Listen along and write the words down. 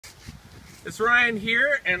It's Ryan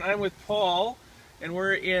here, and I'm with Paul, and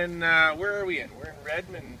we're in, where are we in? We're in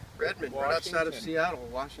Redmond, right outside of Seattle,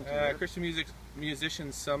 Washington. Christian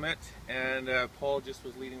Musicians Summit, and Paul just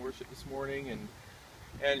was leading worship this morning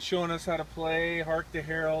and showing us how to play Hark the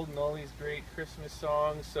Herald and all these great Christmas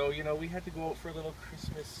songs. So, you know, we had to go out for a little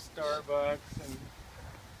Christmas Starbucks, and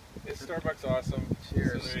it's Starbucks awesome.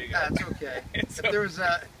 Cheers. So there you go. That's okay. If there was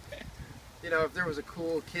a, if there was a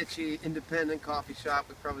cool, kitschy, independent coffee shop,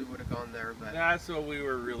 we probably would have gone there. But that's what we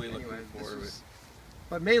were really looking for.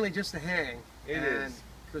 But mainly just to hang. It is.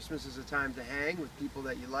 Christmas is a time to hang with people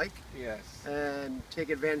that you like. Yes. And take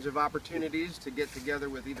advantage of opportunities to get together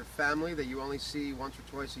with either family that you only see once or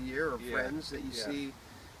twice a year, or friends that you see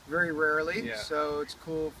very rarely. Yeah. So it's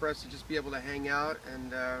cool for us to just be able to hang out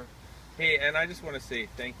and. Hey, and I just want to say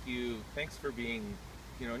thank you. Thanks for being,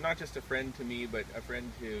 not just a friend to me, but a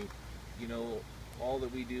friend to, all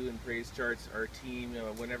that we do in PraiseCharts, our team.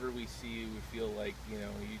 Whenever we see you, we feel like, you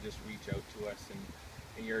just reach out to us,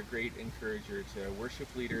 and you're a great encourager to worship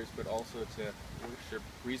leaders, but also to worship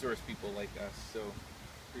resource people like us. So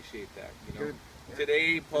appreciate that. Good.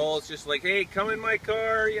 Today, Paul's just like, hey, come in my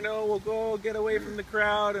car. We'll go get away from the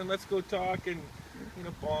crowd and let's go talk and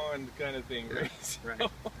bond kind of thing, right?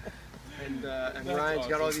 Right. And Ryan's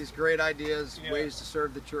got all these great ideas, ways to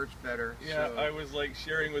serve the church better. Yeah, so. I was like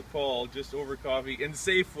sharing with Paul just over coffee in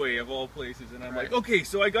Safeway of all places, and I'm like, okay,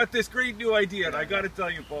 so I got this great new idea, and I got to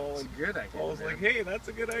tell you, Paul. It's a good idea. Paul's like, hey, that's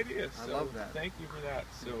a good idea. I love that. Thank you for that.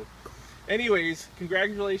 So, anyways,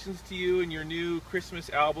 congratulations to you and your new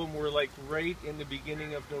Christmas album. We're like right in the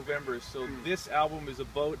beginning of November, so this album is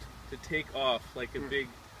about to take off like a big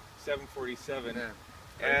 747. Yeah.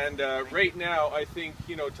 And right now, I think,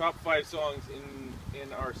 top 5 songs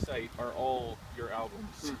in our site are all your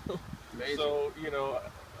albums. Amazing. So,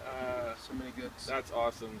 so many good that's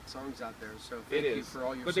awesome songs out there. So thank you for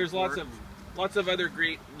all your But support. there's lots of other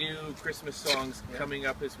great new Christmas songs coming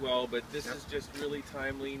up as well. But this is just really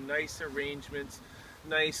timely, nice arrangements,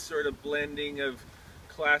 nice sort of blending of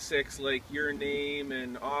classics like Your Name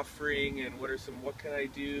and Offering, and What Can I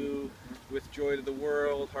Do, with Joy to the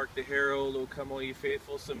World, Hark the Herald, O Come All Ye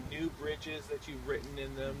Faithful, some new bridges that you've written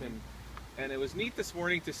in them, and it was neat this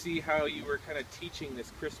morning to see how you were kind of teaching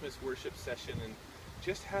this Christmas worship session and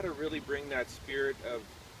just how to really bring that spirit of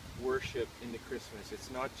worship into Christmas.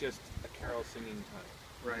 It's not just a carol singing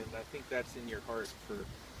time. Right. And I think that's in your heart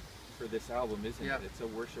for this album, isn't it? It's a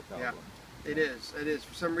worship album. It is. It is.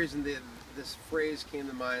 For some reason, this phrase came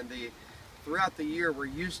to mind. Throughout the year, we're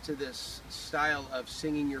used to this style of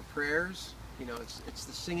singing your prayers. It's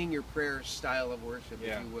the singing your prayers style of worship,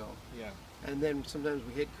 if you will. Yeah. And then sometimes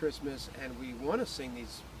we hit Christmas and we want to sing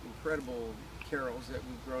these incredible carols that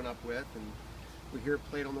we've grown up with, and we hear it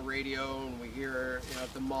played on the radio and we hear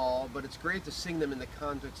at the mall. But it's great to sing them in the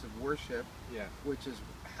context of worship, which is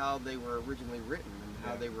how they were originally written and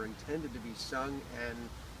how they were intended to be sung and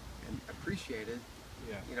appreciated.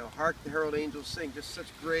 Hark the Herald Angels Sing, just such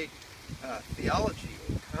great theology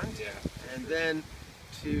and content, and then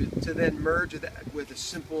to then merge that with a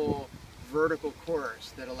simple vertical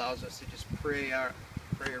chorus that allows us to just pray our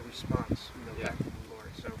response back to the Lord.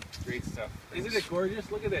 So great stuff. Isn't it gorgeous?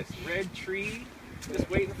 Look at this red tree, just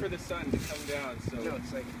waiting for the sun to come down. So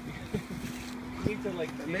it's like need to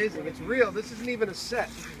amazing. It's real. This isn't even a set.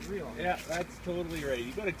 This is real. Yeah, that's totally right.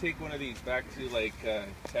 You got to take one of these back to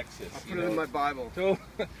Texas. I'll put it in my Bible. So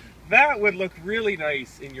that would look really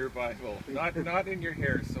nice in your Bible, not in your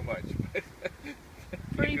hair so much. But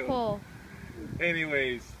pretty cool.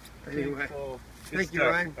 Anyway, cool. Thank you,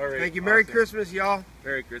 Ryan. All right, thank you. Merry Christmas, y'all.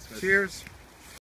 Merry Christmas. Cheers.